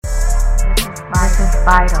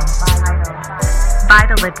Vital.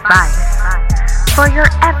 Vital advice for your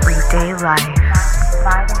everyday life.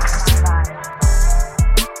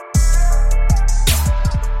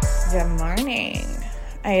 Good morning.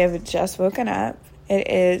 I have just woken up. It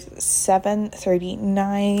is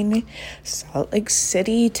 7:39 Salt Lake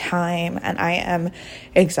City time, and I am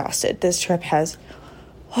exhausted. This trip has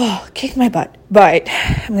kicked my butt, but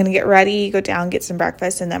I'm going to get ready, go down, get some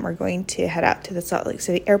breakfast, and then we're going to head out to the Salt Lake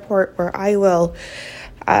City airport where I will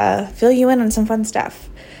fill you in on some fun stuff.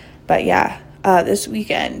 But yeah, this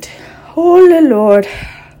weekend, holy Lord,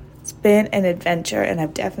 it's been an adventure, and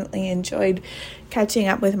I've definitely enjoyed catching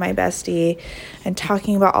up with my bestie and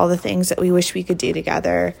talking about all the things that we wish we could do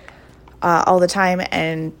together all the time,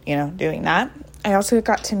 and, you know, doing that. I also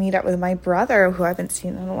got to meet up with my brother, who I haven't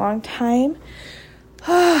seen in a long time.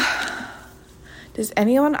 Does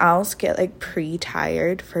anyone else get like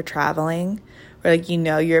pre-tired for traveling, where like, you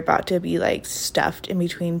know, you're about to be like stuffed in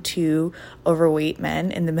between two overweight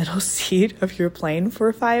men in the middle seat of your plane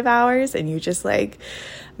for 5 hours, and you're just like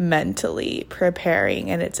mentally preparing,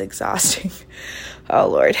 and it's exhausting. Oh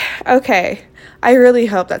Lord. Okay, I really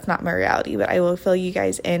hope that's not my reality, but I will fill you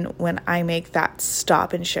guys in when I make that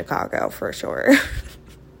stop in Chicago for sure.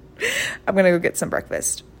 I'm gonna go get some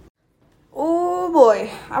breakfast. Oh boy,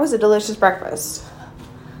 that was a delicious breakfast.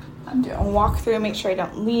 I'm doing a walkthrough, make sure I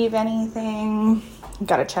don't leave anything.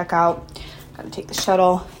 Gotta check out, gotta take the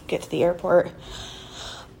shuttle, get to the airport.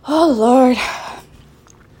 Oh Lord.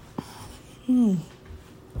 You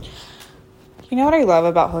know what I love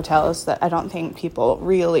about hotels that I don't think people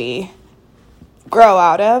really grow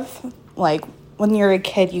out of? Like, when you're a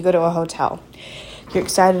kid, you go to a hotel. You're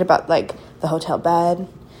excited about like the hotel bed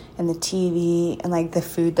and the TV and like the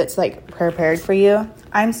food that's like prepared for you.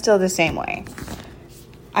 I'm still the same way.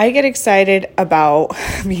 I get excited about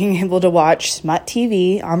being able to watch smut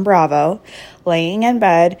TV on Bravo, laying in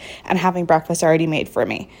bed, and having breakfast already made for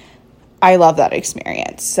me. I love that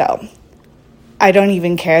experience. So I don't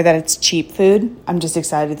even care that it's cheap food. I'm just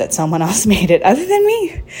excited that someone else made it other than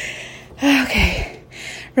me. Okay,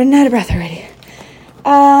 running out of breath already.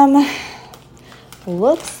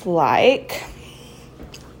 Looks like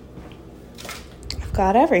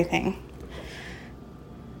got everything.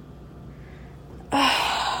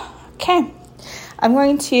 Okay, I'm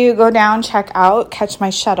going to go down, check out, catch my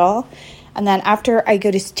shuttle, and then after I go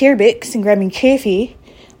to Starbucks and grab me coffee,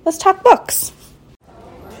 let's talk books.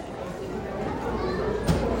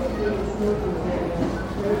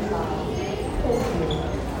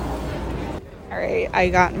 Alright, I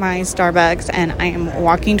got my Starbucks and I am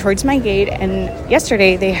walking towards my gate, and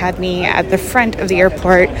yesterday they had me at the front of the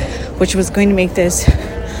airport, which was going to make this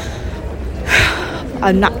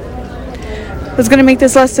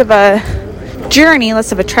less of a journey,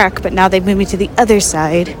 less of a trek, but now they've moved me to the other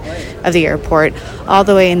side of the airport, all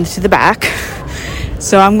the way into the back.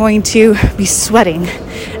 So I'm going to be sweating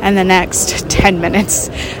in the next 10 minutes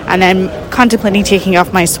and then contemplating taking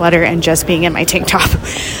off my sweater and just being in my tank top,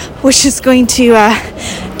 which is going to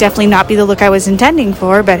definitely not be the look I was intending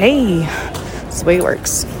for, but hey, that's the way it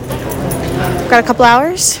works. Got a couple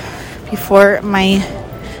hours before my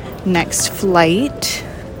next flight,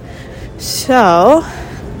 so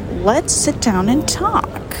let's sit down and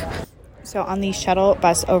talk. So on the shuttle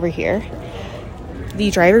bus over here,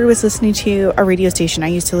 the driver was listening to a radio station I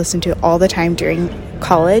used to listen to all the time during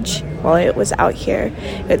college while it was out here.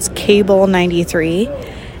 It's Cable 93,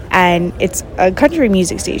 and it's a country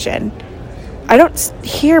music station. I don't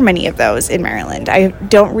hear many of those in Maryland. I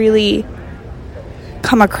don't really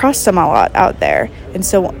come across them a lot out there. And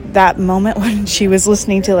so that moment when she was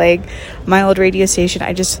listening to like my old radio station,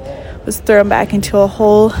 I just was thrown back into a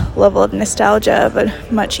whole level of nostalgia of a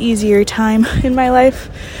much easier time in my life.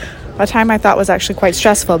 A time I thought was actually quite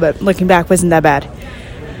stressful, but looking back wasn't that bad.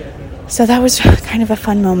 So that was kind of a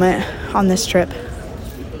fun moment on this trip.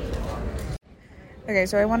 Okay,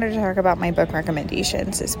 so I wanted to talk about my book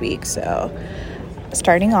recommendations this week. So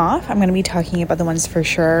starting off, I'm going to be talking about the ones for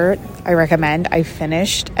sure I recommend, I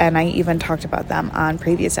finished, and I even talked about them on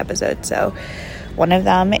previous episodes. So one of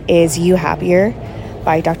them is You Happier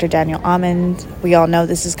by Dr. Daniel Amen. We all know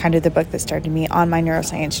this is kind of the book that started me on my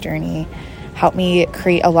neuroscience journey, helped me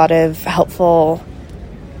create a lot of helpful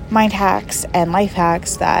mind hacks and life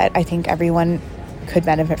hacks that I think everyone could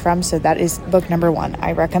benefit from. So that is book number one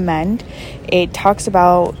I recommend. It talks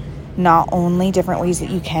about not only different ways that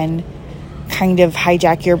you can kind of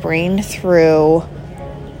hijack your brain through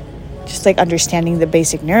just like understanding the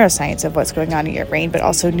basic neuroscience of what's going on in your brain, but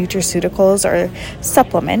also nutraceuticals or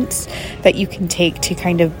supplements that you can take to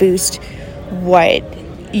kind of boost what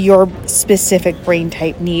your specific brain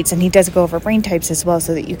type needs. And he does go over brain types as well,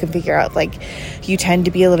 so that you can figure out, like, you tend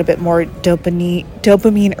to be a little bit more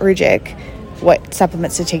dopaminergic, what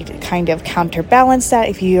supplements to take to kind of counterbalance that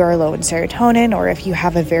if you are low in serotonin, or if you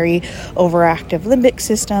have a very overactive limbic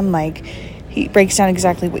system. Like, he breaks down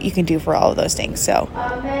exactly what you can do for all of those things. So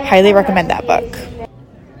highly recommend that book.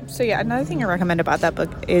 So yeah, another thing I recommend about that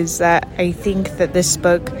book is that I think that this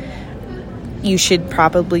book you should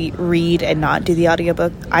probably read and not do the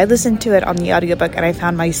audiobook. I listened to it on the audiobook, and I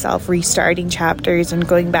found myself restarting chapters and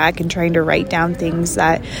going back and trying to write down things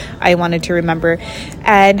that I wanted to remember.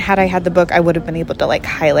 And had I had the book, I would have been able to like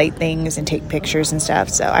highlight things and take pictures and stuff.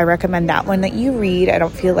 So I recommend that one that you read. I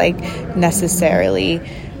don't feel like necessarily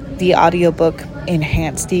the audiobook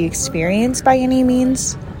enhanced the experience by any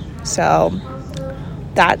means. So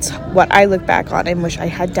that's what I look back on and wish I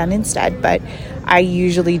had done instead. But I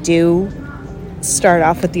usually do start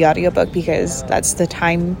off with the audiobook because that's the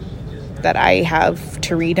time that I have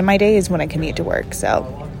to read in my day, is when I commute to work.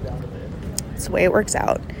 So that's the way it works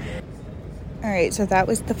out. All right, so that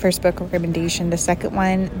was the first book recommendation. The second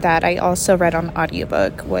one that I also read on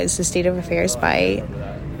audiobook was The State of Affairs by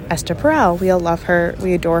Esther Perel. We all love her.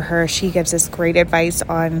 We adore her. She gives us great advice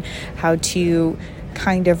on how to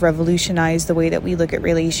kind of revolutionize the way that we look at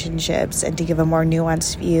relationships, and to give a more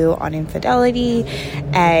nuanced view on infidelity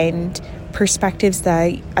and perspectives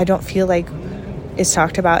that I don't feel like is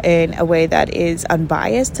talked about in a way that is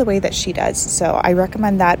unbiased the way that she does. So I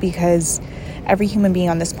recommend that, because every human being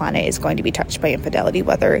on this planet is going to be touched by infidelity,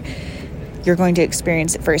 whether you're going to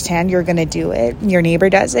experience it firsthand, you're going to do it, your neighbor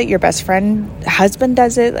does it, your best friend husband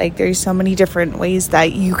does it. Like, there's so many different ways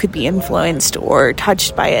that you could be influenced or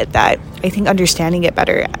touched by it, that I think understanding it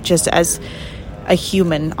better just as a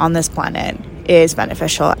human on this planet is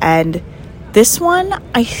beneficial. And this one,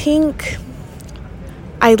 I think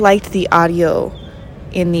I liked the audio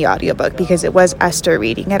in the audiobook because it was Esther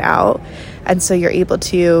reading it out. And so you're able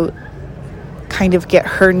to kind of get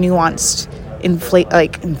her nuanced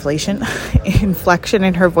inflection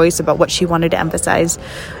in her voice about what she wanted to emphasize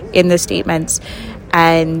in the statements.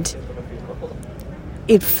 And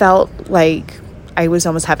it felt like I was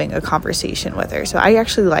almost having a conversation with her. So I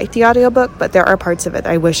actually liked the audiobook, but there are parts of it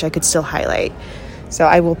I wish I could still highlight. So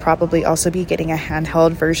I will probably also be getting a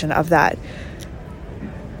handheld version of that,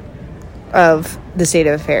 of The State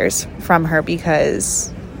of Affairs from her,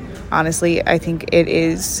 because honestly, I think it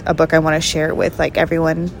is a book I want to share with like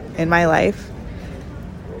everyone in my life.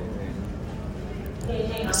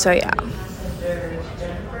 So yeah,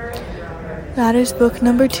 that is book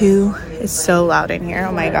number 2. It's so loud in here.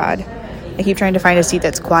 Oh my God. I keep trying to find a seat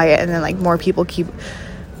that's quiet, and then like more people keep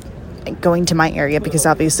going to my area because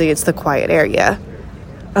obviously it's the quiet area.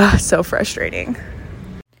 So frustrating.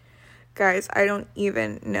 Guys, I don't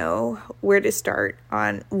even know where to start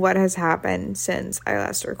on what has happened since I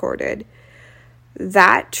last recorded.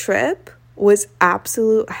 That trip was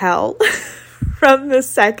absolute hell from the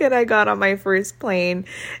second I got on my first plane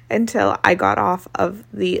until I got off of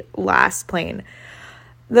the last plane.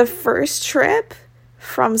 The first trip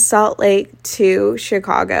from Salt Lake to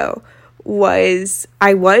Chicago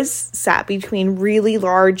I was sat between really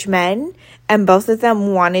large men, and both of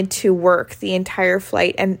them wanted to work the entire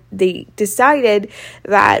flight, and they decided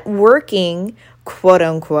that working, quote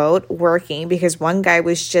unquote, working, because one guy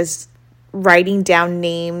was just writing down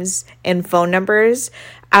names and phone numbers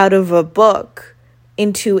out of a book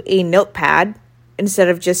into a notepad instead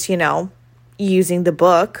of just, using the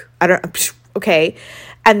book. Okay.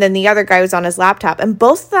 And then the other guy was on his laptop, and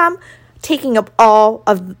both of them taking up all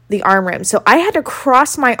of the arm room. So I had to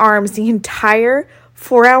cross my arms the entire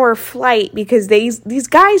 4-hour flight because these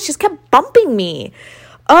guys just kept bumping me.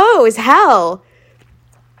 Oh, it was hell.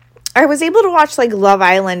 I was able to watch like Love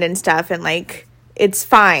Island and stuff, and like it's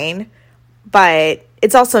fine, but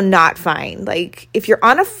it's also not fine. Like, if you're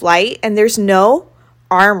on a flight and there's no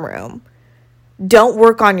arm room, don't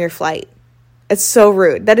work on your flight. It's so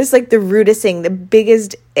rude. That is like the rudest thing, the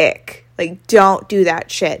biggest ick. Like, don't do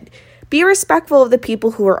that shit. Be respectful of the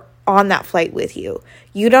people who are on that flight with you.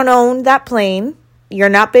 You don't own that plane. You're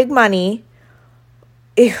not big money.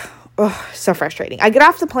 So frustrating. I get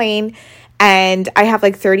off the plane and I have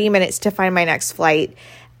like 30 minutes to find my next flight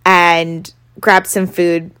and grab some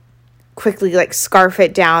food, quickly like scarf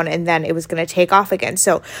it down, and then it was going to take off again.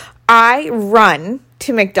 So I run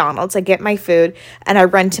to McDonald's, I get my food, and I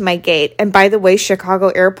run to my gate. And by the way, Chicago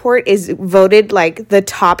Airport is voted like the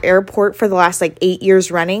top airport for the last like 8 years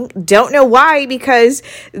running. Don't know why, because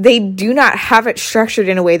they do not have it structured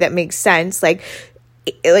in a way that makes sense. Like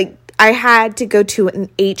I had to go to an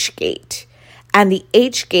H gate, and the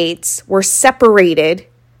H gates were separated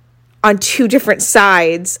on two different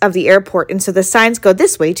sides of the airport. And so the signs go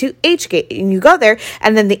this way to H gate, and you go there,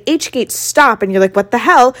 and then the H gates stop, and you're like, what the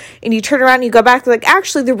hell? And you turn around and you go back, like,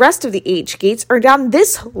 actually the rest of the H gates are down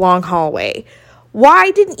this long hallway.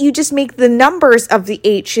 Why didn't you just make the numbers of the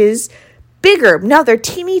H's bigger? No, they're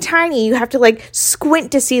teeny tiny. You have to like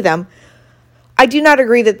squint to see them. I do not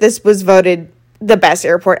agree that this was voted the best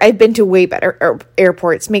airport. I've been to way better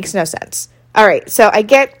airports. Makes no sense. All right, so I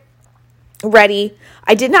get ready.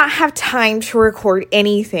 I did not have time to record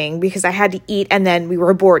anything because I had to eat and then we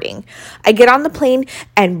were boarding. I get on the plane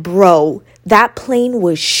and bro, that plane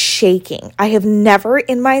was shaking. I have never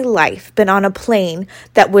in my life been on a plane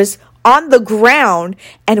that was on the ground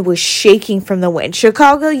and was shaking from the wind.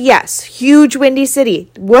 Chicago, yes, huge windy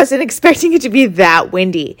city. Wasn't expecting it to be that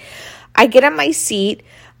windy. I get in my seat.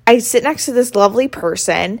 I sit next to this lovely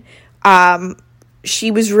person.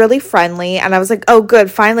 She was really friendly, and I was like, oh,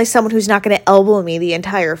 good, finally someone who's not going to elbow me the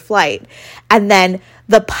entire flight. And then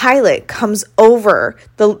the pilot comes over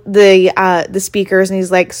the speakers, and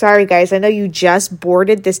he's like, sorry, guys, I know you just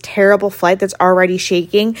boarded this terrible flight that's already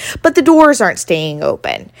shaking, but the doors aren't staying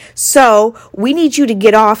open. So we need you to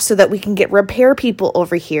get off so that we can get repair people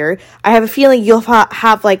over here. I have a feeling you'll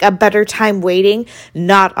have like a better time waiting,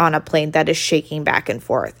 not on a plane that is shaking back and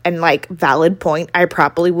forth. And like, valid point, I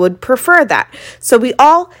probably would prefer that. So we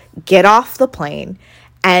all get off the plane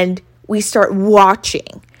and we start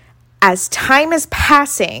watching as time is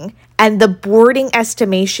passing and the boarding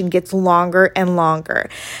estimation gets longer and longer.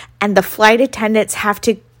 And the flight attendants have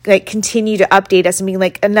to like continue to update us and be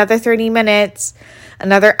like, another 30 minutes,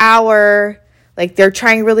 another hour. Like they're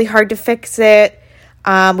trying really hard to fix it.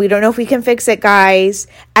 We don't know if we can fix it, guys.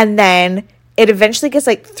 And then it eventually gets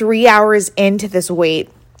like 3 hours into this wait.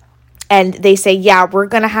 And they say, yeah, we're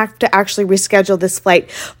going to have to actually reschedule this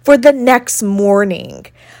flight for the next morning.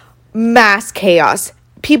 Mass chaos.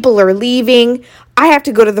 People are leaving. I have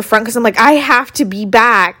to go to the front because I'm like, I have to be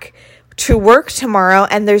back to work tomorrow.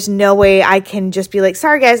 And there's no way I can just be like,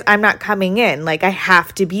 sorry, guys, I'm not coming in. Like, I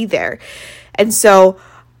have to be there. And so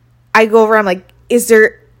I go over, I'm like, is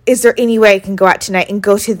there any way I can go out tonight and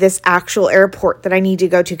go to this actual airport that I need to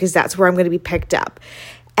go to? Because that's where I'm going to be picked up.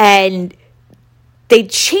 And they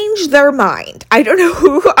changed their mind. I don't know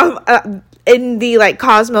who in the like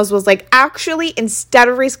Cosmos was like, actually, instead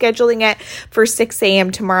of rescheduling it for 6 a.m.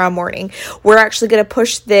 tomorrow morning, we're actually going to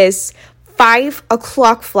push this 5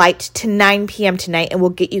 o'clock flight to 9 p.m. tonight, and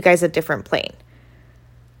we'll get you guys a different plane.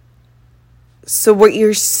 So what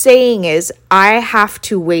you're saying is I have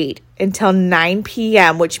to wait until 9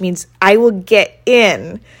 p.m., which means I will get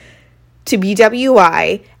in to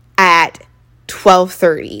BWI at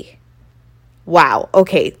 12:30. Wow.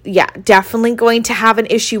 Okay. Yeah, definitely going to have an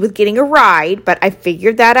issue with getting a ride, but I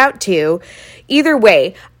figured that out too. Either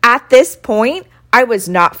way, at this point, I was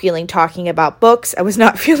not feeling talking about books. I was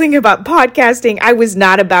not feeling about podcasting. I was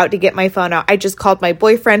not about to get my phone out. I just called my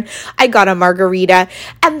boyfriend. I got a margarita.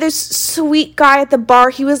 And this sweet guy at the bar,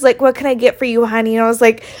 he was like, what can I get for you, honey? And I was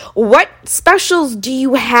like, what specials do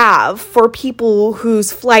you have for people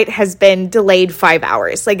whose flight has been delayed 5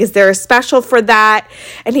 hours? Like, is there a special for that?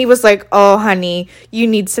 And he was like, oh, honey, you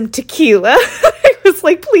need some tequila. I was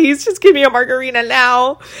like, please just give me a margarita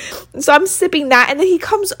now. And so I'm sipping that. And then he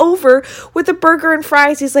comes over with a burger and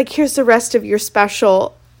fries. He's like, here's the rest of your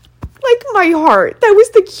special. Like, my heart. That was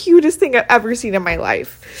the cutest thing I've ever seen in my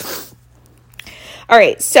life. All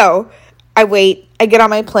right, so I wait. I get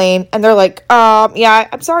on my plane, and they're like, yeah,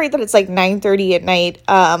 I'm sorry that it's like 9:30 at night.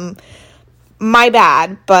 My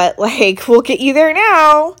bad, but like, we'll get you there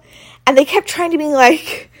now. And they kept trying to be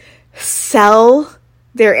like, sell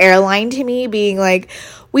their airline to me, being like,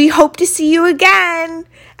 we hope to see you again.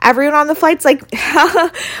 Everyone on the flight's like,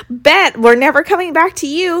 bet we're never coming back to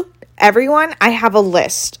you. Everyone, I have a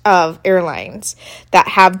list of airlines that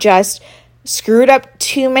have just screwed up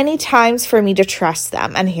too many times for me to trust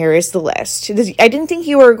them. And here is the list. I didn't think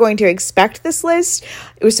you were going to expect this list.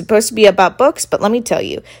 It was supposed to be about books, but let me tell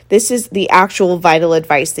you, this is the actual vital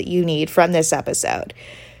advice that you need from this episode.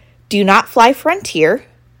 Do not fly Frontier.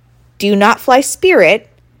 Do not fly Spirit.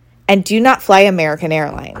 And do not fly American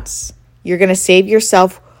Airlines. You're going to save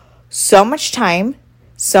yourself so much time,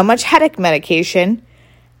 so much headache medication.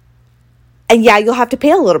 And yeah, you'll have to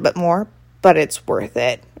pay a little bit more, but it's worth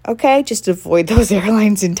it. Okay? Just avoid those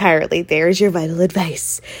airlines entirely. There's your vital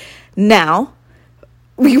advice. Now,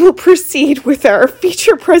 we will proceed with our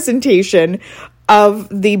feature presentation of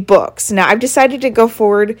the books. Now, I've decided to go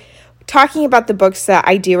forward talking about the books that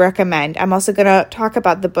I do recommend. I'm also going to talk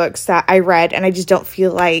about the books that I read and I just don't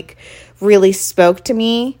feel like really spoke to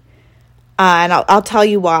me. And I'll tell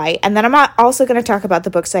you why. And then I'm also going to talk about the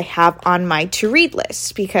books I have on my to-read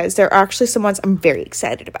list, because there are actually some ones I'm very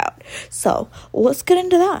excited about. So let's get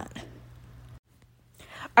into that.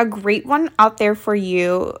 A great one out there for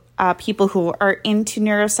you, people who are into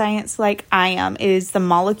neuroscience like I am, is The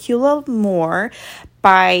Molecule of More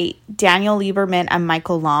by Daniel Lieberman and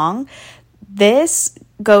Michael Long. This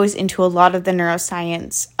goes into a lot of the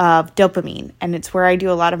neuroscience of dopamine, and it's where I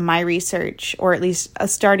do a lot of my research, or at least a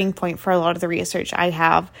starting point for a lot of the research I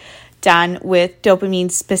have done with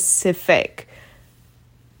dopamine specific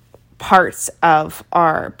parts of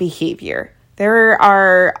our behavior. There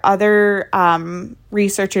are other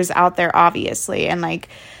researchers out there, obviously, and like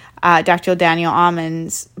Dr. Daniel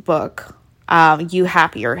Amen's book, You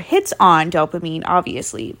Happier, hits on dopamine,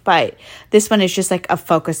 obviously, but this one is just like a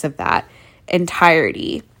focus of that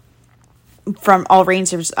entirety, from all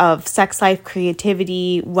ranges of sex life,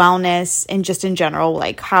 creativity, wellness, and just in general,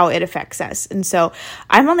 like how it affects us. And so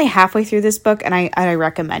I'm only halfway through this book, and I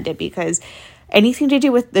recommend it because anything to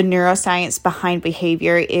do with the neuroscience behind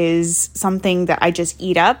behavior is something that I just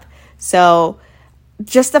eat up. So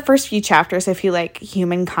just the first few chapters, I feel like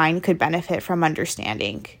humankind could benefit from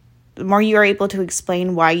understanding. The more you are able to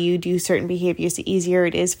explain why you do certain behaviors, the easier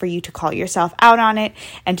it is for you to call yourself out on it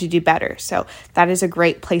and to do better. So that is a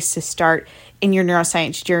great place to start in your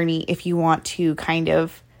neuroscience journey if you want to kind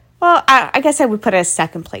of, well, I guess I would put it as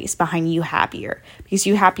second place behind You Happier, because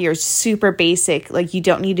You Happier is super basic. Like, you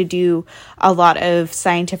don't need to do a lot of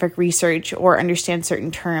scientific research or understand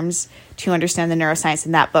certain terms to understand the neuroscience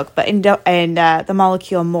in that book. But in The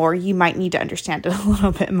Molecule More, you might need to understand it a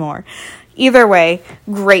little bit more. Either way,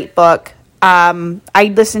 great book.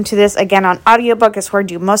 I listen to this again on audiobook. It's where I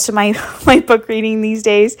do most of my book reading these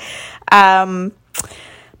days. But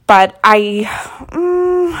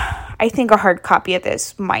I think a hard copy of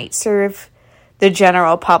this might serve the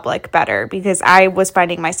general public better, because I was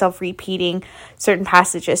finding myself repeating certain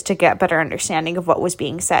passages to get better understanding of what was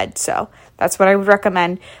being said. So that's what I would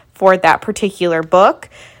recommend for that particular book.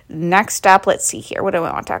 Next up, let's see here. What do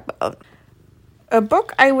I want to talk about? A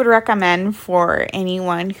book I would recommend for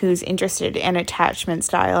anyone who's interested in attachment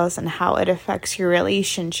styles and how it affects your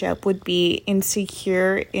relationship would be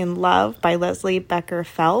Insecure in Love by Leslie Becker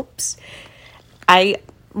Phelps. I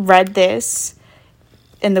read this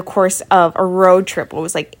in the course of a road trip. It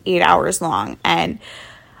was like 8 hours long, and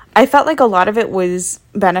I felt like a lot of it was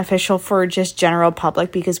beneficial for just general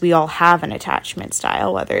public, because we all have an attachment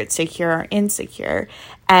style, whether it's secure or insecure.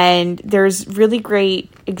 And there's really great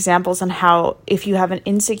examples on how, if you have an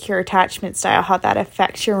insecure attachment style, how that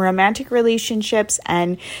affects your romantic relationships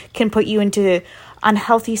and can put you into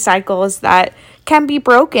unhealthy cycles that can be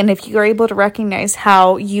broken if you are able to recognize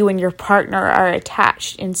how you and your partner are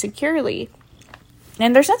attached insecurely.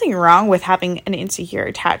 And there's nothing wrong with having an insecure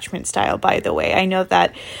attachment style, by the way. I know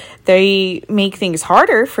that they make things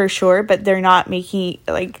harder for sure, but they're not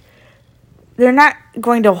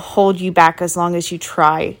going to hold you back as long as you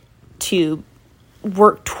try to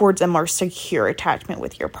work towards a more secure attachment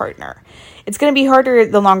with your partner. It's going to be harder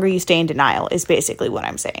the longer you stay in denial, is basically what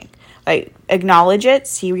I'm saying. Like, acknowledge it,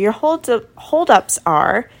 see where your hold-ups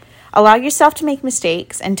are, allow yourself to make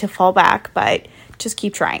mistakes and to fall back, but just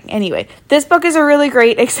keep trying. Anyway, this book is a really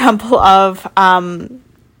great example of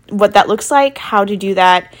what that looks like, how to do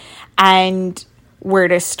that, and where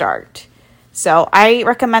to start. So I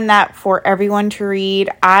recommend that for everyone to read.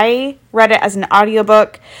 I read it as an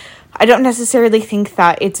audiobook. I don't necessarily think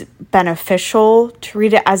that it's beneficial to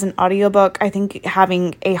read it as an audiobook. I think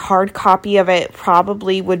having a hard copy of it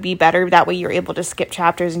probably would be better. That way you're able to skip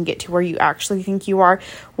chapters and get to where you actually think you are,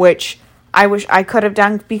 which I wish I could have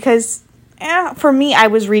done, because for me, I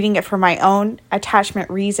was reading it for my own attachment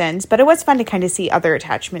reasons, but it was fun to kind of see other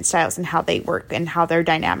attachment styles and how they work and how their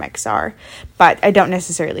dynamics are. But I don't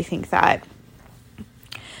necessarily think that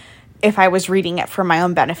if I was reading it for my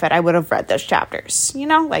own benefit, I would have read those chapters,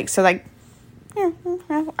 I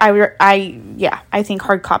think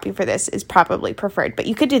hard copy for this is probably preferred, but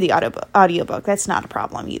you could do the audiobook. That's not a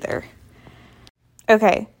problem either.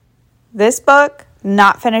 Okay. This book,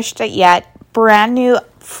 not finished it yet, brand new,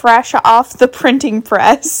 fresh off the printing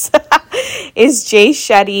press, is Jay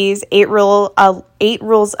Shetty's 8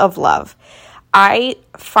 Rules of Love. I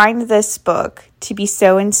find this book to be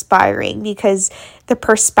so inspiring because the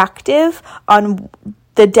perspective on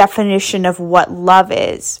the definition of what love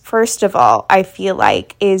is, first of all, I feel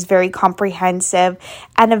like is very comprehensive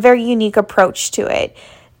and a very unique approach to it.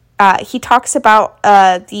 He talks about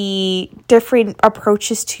the different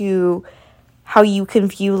approaches to how you can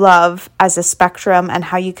view love as a spectrum and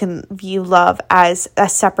how you can view love as a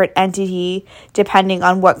separate entity depending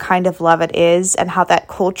on what kind of love it is, and how that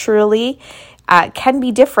culturally can be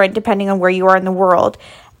different depending on where you are in the world.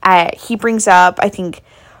 He brings up, I think,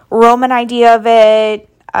 Roman idea of it,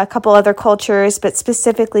 a couple other cultures, but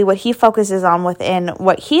specifically what he focuses on within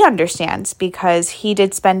what he understands, because he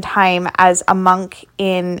did spend time as a monk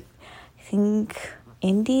in, I think,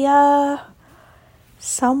 India,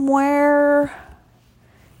 somewhere.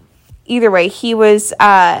 Either way, he was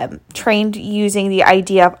trained using the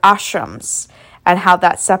idea of ashrams and how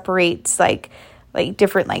that separates like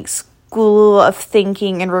different like school of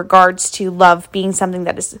thinking in regards to love being something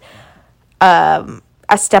that is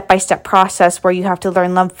a step-by-step process where you have to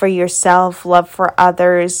learn love for yourself, love for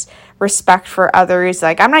others, respect for others.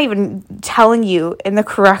 Like, I'm not even telling you in the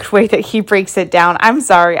correct way that he breaks it down. I'm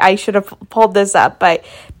sorry, I should have pulled this up, but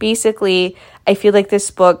basically I feel like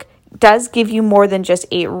this book does give you more than just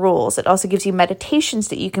 8 rules. It also gives you meditations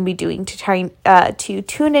that you can be doing to try to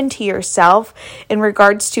tune into yourself in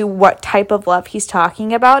regards to what type of love he's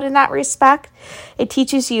talking about in that respect. It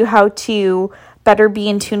teaches you how to better be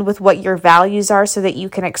in tune with what your values are so that you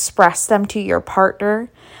can express them to your partner.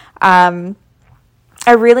 I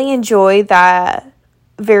really enjoy that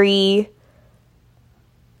very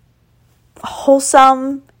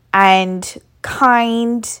wholesome and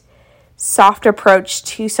kind, soft approach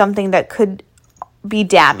to something that could be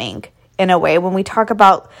damning in a way. When we talk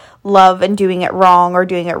about love and doing it wrong or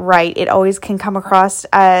doing it right, it always can come across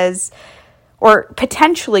as, or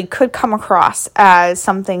potentially could come across as,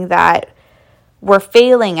 something that we're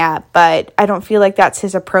failing at, but I don't feel like that's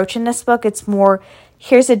his approach in this book. It's more,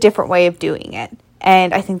 here's a different way of doing it.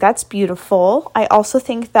 And I think that's beautiful. I also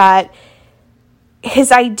think that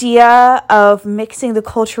his idea of mixing the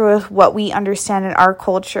culture with what we understand in our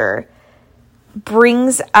culture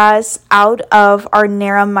brings us out of our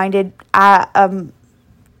narrow-minded,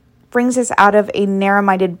 brings us out of a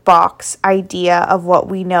narrow-minded box idea of what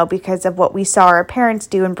we know because of what we saw our parents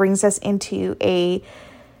do, and brings us into a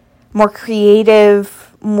more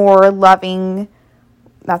creative, more loving,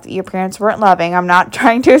 not that your parents weren't loving, I'm not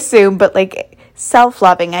trying to assume, but like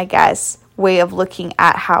self-loving, I guess, way of looking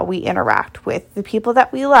at how we interact with the people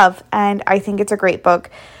that we love. And I think it's a great book.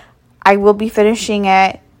 I will be finishing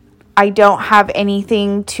it. I don't have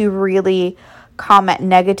anything to really comment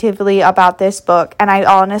negatively about this book, and I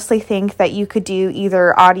honestly think that you could do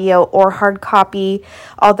either audio or hard copy,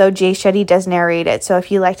 although Jay Shetty does narrate it, so if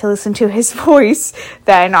you like to listen to his voice,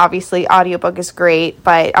 then obviously audiobook is great,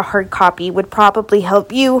 but a hard copy would probably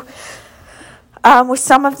help you with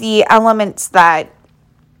some of the elements that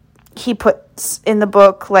he puts in the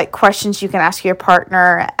book, like questions you can ask your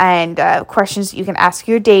partner and questions you can ask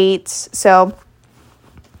your dates. So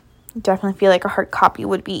definitely feel like a hard copy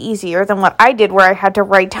would be easier than what I did, where I had to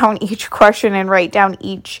write down each question and write down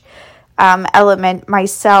each element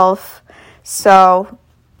myself. So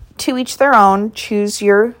to each their own, choose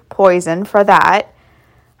your poison for that.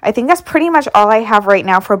 I think that's pretty much all I have right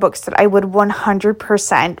now for books that I would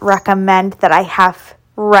 100% recommend that I have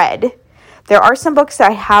read. There are some books that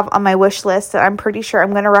I have on my wish list that I'm pretty sure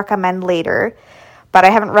I'm going to recommend later, but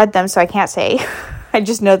I haven't read them, so I can't say. I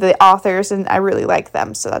just know the authors and I really like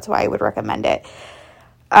them, so that's why I would recommend it.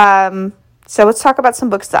 So let's talk about some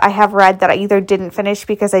books that I have read that I either didn't finish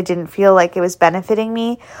because I didn't feel like it was benefiting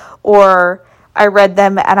me, or I read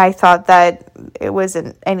them and I thought that it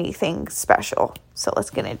wasn't anything special. So let's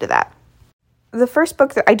get into that. The first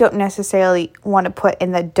book that I don't necessarily want to put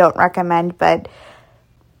in the don't recommend, but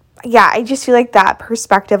yeah, I just feel like that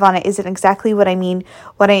perspective on it isn't exactly what I mean.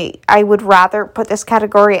 What I would rather put this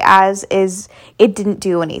category as is it didn't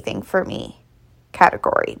do anything for me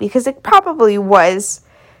category, because it probably was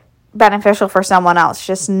beneficial for someone else,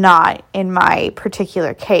 just not in my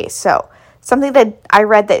particular case. So something that I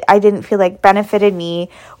read that I didn't feel like benefited me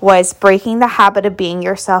was Breaking the Habit of Being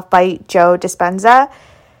Yourself by Joe Dispenza.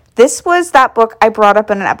 This was that book I brought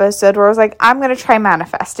up in an episode where I was like, I'm going to try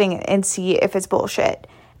manifesting and see if it's bullshit.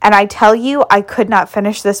 And I tell you, I could not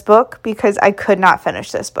finish this book because I could not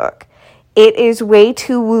finish this book. It is way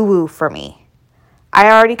too woo-woo for me. I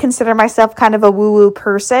already consider myself kind of a woo-woo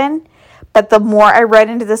person, but the more I read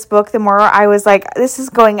into this book, the more I was like, this is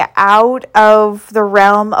going out of the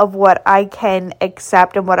realm of what I can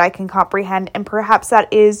accept and what I can comprehend, and perhaps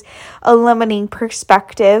that is a limiting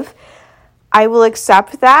perspective. I will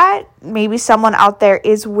accept that. Maybe someone out there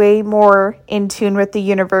is way more in tune with the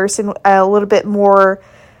universe and a little bit more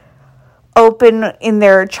open in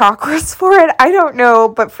their chakras for it. I don't know,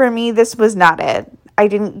 but for me, this was not it. I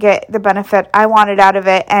didn't get the benefit I wanted out of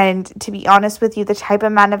it. And to be honest with you, the type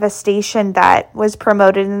of manifestation that was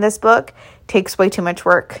promoted in this book takes way too much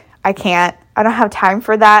work. I don't have time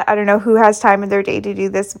for that. I don't know who has time in their day to do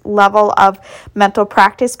this level of mental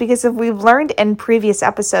practice, because if we've learned in previous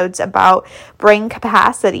episodes about brain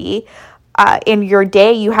capacity, in your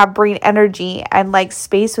day, you have brain energy and like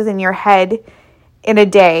space within your head in a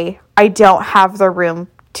day. I don't have the room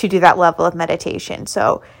to do that level of meditation.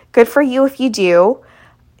 So good for you if you do.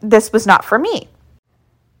 This was not for me.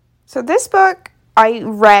 So this book I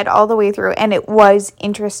read all the way through and it was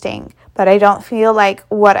interesting, but I don't feel like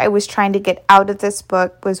what I was trying to get out of this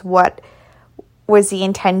book was what was the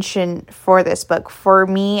intention for this book. For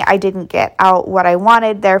me, I didn't get out what I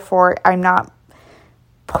wanted, therefore I'm not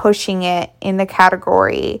pushing it in the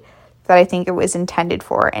category that I think it was intended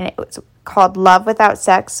for. And it was called Love Without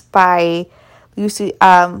Sex by Lucy,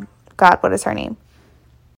 what is her name?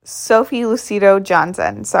 Sophie Lucido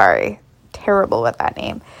Johnson. Sorry, terrible with that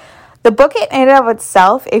name. The book in and of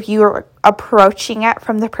itself, if you are approaching it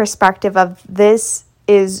from the perspective of this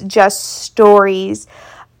is just stories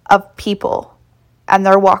of people and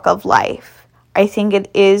their walk of life, I think it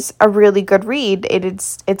is a really good read.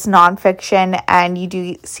 It's nonfiction, and you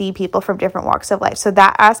do see people from different walks of life. So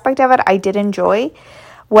that aspect of it, I did enjoy.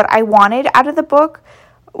 What I wanted out of the book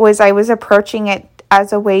was I was approaching it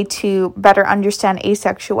as a way to better understand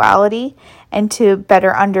asexuality and to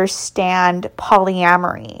better understand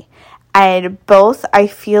polyamory. And both, I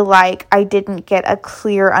feel like I didn't get a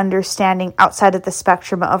clear understanding outside of the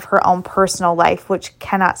spectrum of her own personal life, which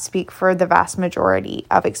cannot speak for the vast majority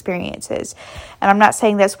of experiences. And I'm not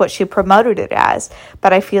saying that's what she promoted it as,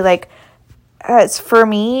 but I feel like for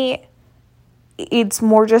me, it's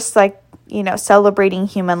more just like, celebrating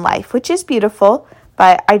human life, which is beautiful,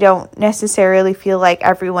 but I don't necessarily feel like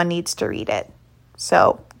everyone needs to read it.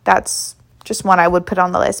 So that's just one I would put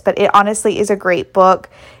on the list, but it honestly is a great book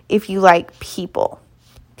if you like people.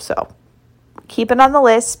 So keep it on the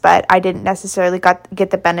list, but I didn't necessarily get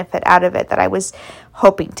the benefit out of it that I was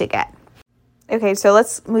hoping to get. Okay, so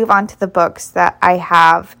let's move on to the books that I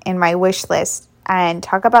have in my wish list and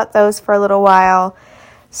talk about those for a little while.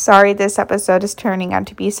 Sorry this episode is turning out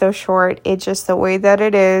to be so short. It's just the way that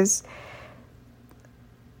it is.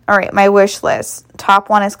 All right, my wish list. Top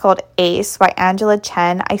one is called Ace by Angela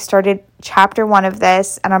Chen. I started chapter 1 of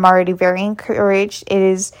this, and I'm already very encouraged. It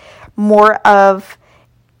is more of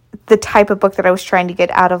the type of book that I was trying to get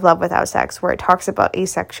out of Love Without Sex, where it talks about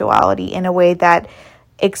asexuality in a way that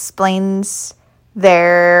explains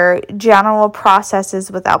their general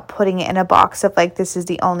processes without putting it in a box of like, this is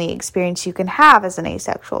the only experience you can have as an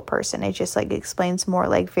asexual person. It just like explains more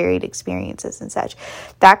like varied experiences and such.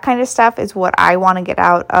 That kind of stuff is what I want to get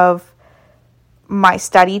out of my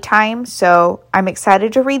study time. So I'm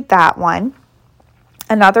excited to read that one.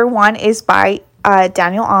 Another one is by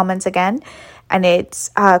Daniel Almonds again, and it's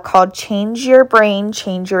called Change Your Brain,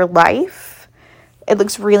 Change Your Life. It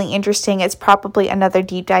looks really interesting. It's probably another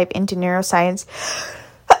deep dive into neuroscience.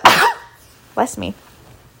 Bless me.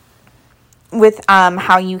 With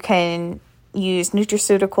how you can use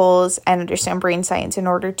nutraceuticals and understand brain science in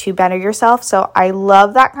order to better yourself. So I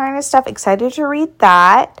love that kind of stuff. Excited to read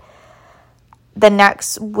that. The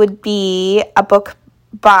next would be a book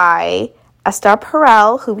by Esther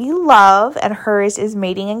Perel, who we love, and hers is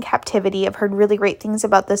Mating in Captivity. I've heard really great things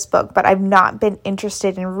about this book, but I've not been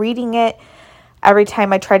interested in reading it. Every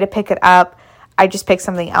time I try to pick it up, I just pick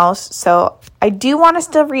something else. So I do want to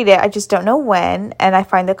still read it. I just don't know when. And I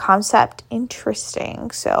find the concept interesting.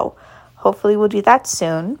 So hopefully we'll do that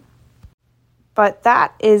soon. But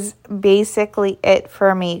that is basically it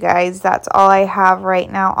for me, guys. That's all I have right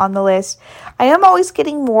now on the list. I am always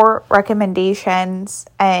getting more recommendations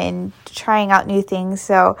and trying out new things.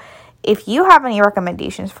 So if you have any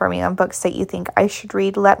recommendations for me on books that you think I should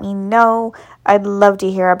read, let me know. I'd love to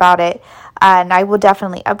hear about it. And I will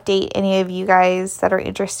definitely update any of you guys that are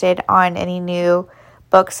interested on any new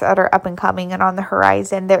books that are up and coming and on the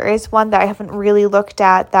horizon. There is one that I haven't really looked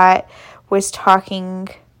at that was talking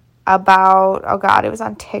about, it was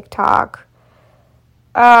on TikTok.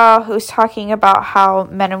 It was talking about how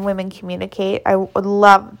men and women communicate. I would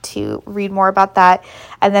love to read more about that.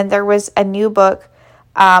 And then there was a new book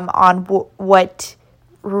on what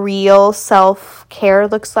real self-care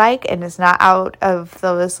looks like, and it's not out of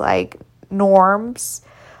those like norms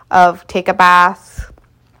of take a bath,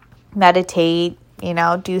 meditate, do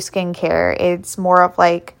skincare. It's more of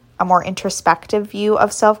like a more introspective view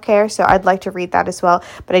of self-care. So I'd like to read that as well,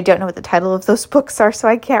 but I don't know what the title of those books are, so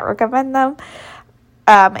I can't recommend them.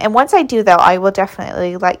 And once I do, though, I will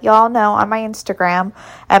definitely let y'all know on my Instagram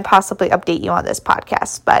and possibly update you on this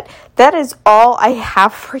podcast. But that is all I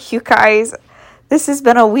have for you guys. This has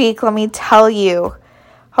been a week, let me tell you.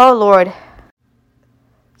 Oh, Lord.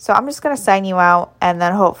 So I'm just going to sign you out, and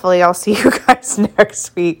then hopefully I'll see you guys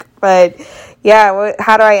next week. But yeah,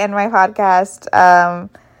 how do I end my podcast?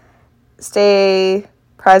 Stay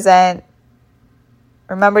present.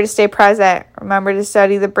 Remember to stay present. Remember to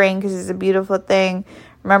study the brain because it's a beautiful thing.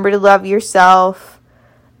 Remember to love yourself.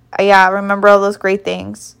 Remember all those great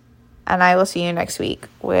things. And I will see you next week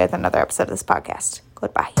with another episode of this podcast.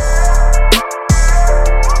 Goodbye.